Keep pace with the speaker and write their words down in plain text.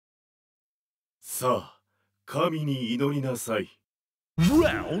さあ、神に祈りなさい。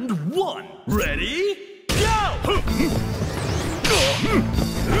Round 1 Ready? Go! こ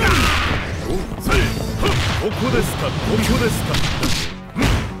こですか、ここですか。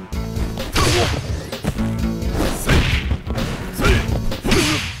こ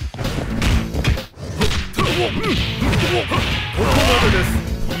こまでです。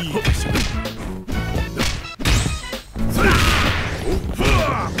いいでしょう。こ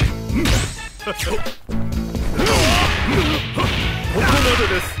こまで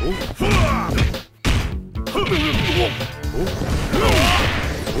です。合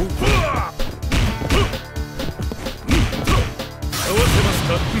わせます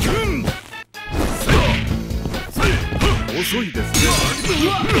か。遅いですね。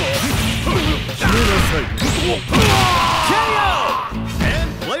決めなさい。KO! And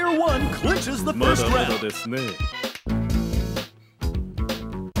player 1 clinches the ま first だまだ round. ですね。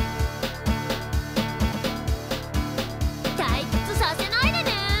退屈させないで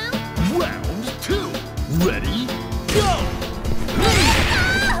ね。 Round 2 Ready? Go!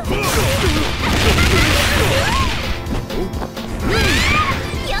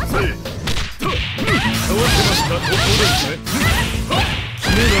 合わせますか。ここですね。決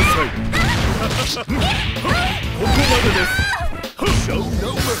めなさい。ここまでです。Show no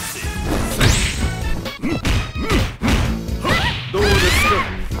mercy. どうですか。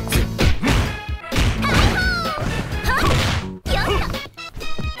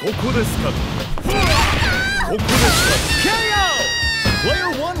ここですか。ここですか。 KO!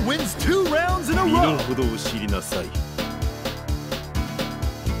 Player 1 wins 2 rounds in a 身の row. 程を知りなさい。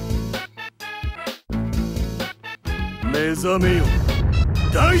目覚めよ、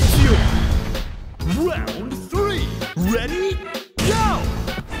大地よ。 Round 3 Ready? Go!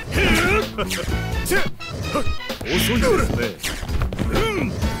 遅いですね。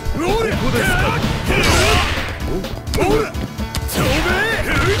ここですか。ほらちょべ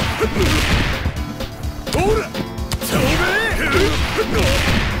ほらちょべ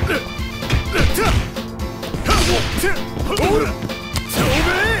ほらちょべ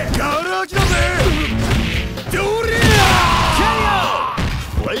ガラ空きだぜ。どりゃ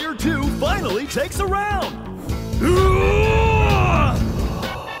KO! Player 2 finally takes a round.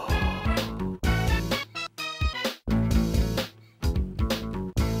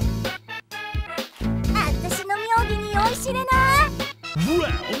 私の妙義に酔いしれない。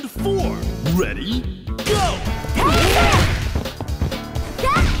 Round 4 Ready? Go!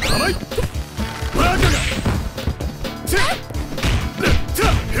 甘い。バカが。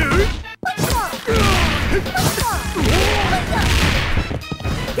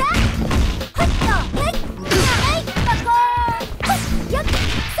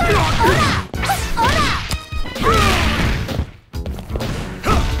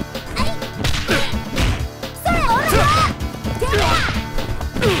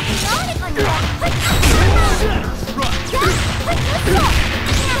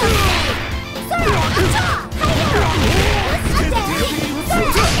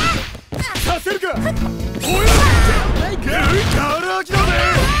させるか。おや。ガラ空きだぜ。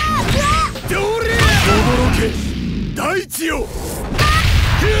どりゃ。驚け、大地よ。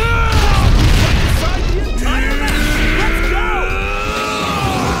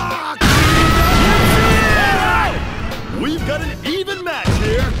We've got an even match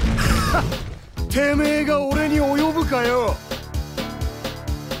here. てめえが俺に及ぶかよ。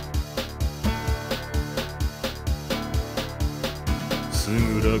す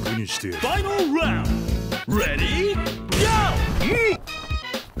ぐ楽にしてやる。 Final round. Ready? Go!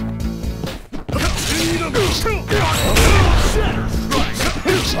 Shatter strike.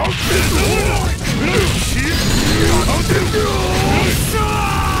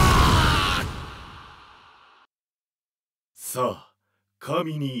 さあ、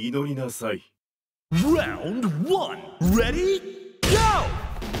神に祈りなさい。 Round 1 Ready? Go!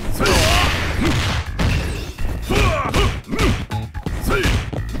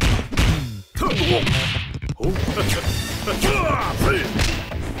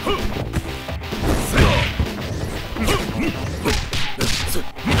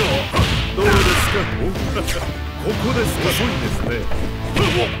 どうですか。ここですか。遅いですね。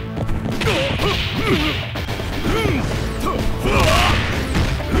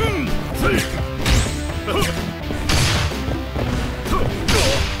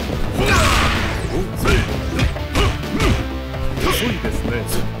遅いですね。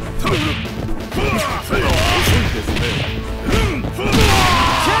遅いですね。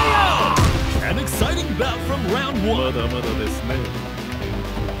KO! An exciting bout from round 1. まだまだですね。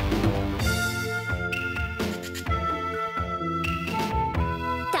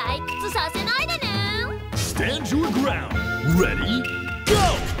退屈させないでね。Stand your ground. Ready, go!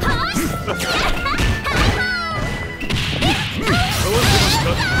 こ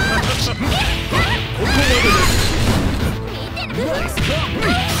こまでです。ナイスカウント。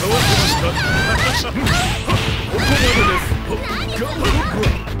かわせました。ここまでです。ガンバロック。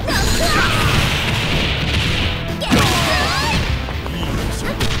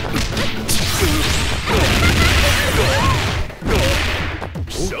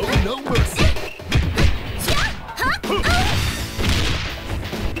Show no mercy.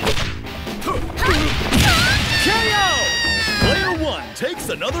 KO! Player 1 takes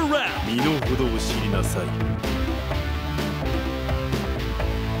another round. 身の程を知りなさい。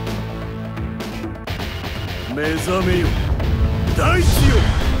目覚めよ、大地よ。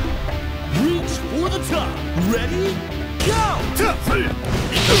Reach for the top. Ready? Go!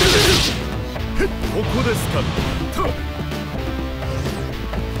 ここですか。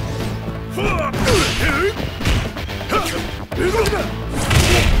動くな。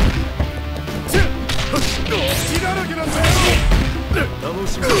血だらけなんだよ。楽し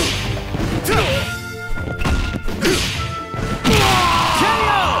み。KO!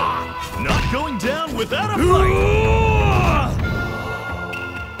 Not going down without a fight.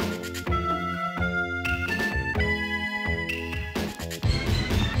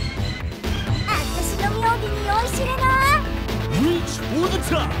 私の妙義に酔いしれな。 Reach for the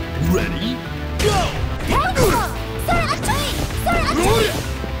top. Ready? Go! それあっちょい、それあっちょい。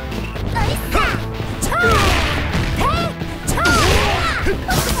ナイスカー。チョー。チョー。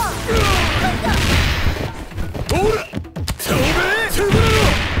ほら、ちょべえ。つぶれろ。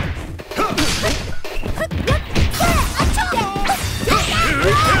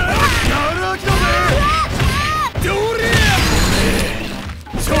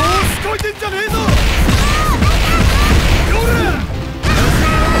こいてん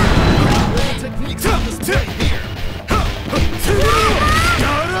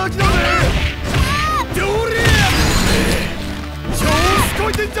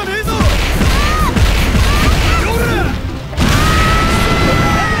じゃねえぞ。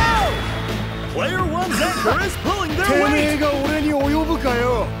Player 1's anchor is pulling their weight. てめえが俺に及ぶか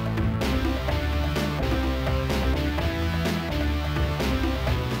よ。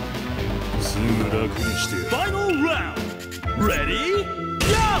すぐ楽にして。Final round. Ready?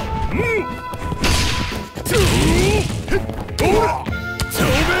 Go!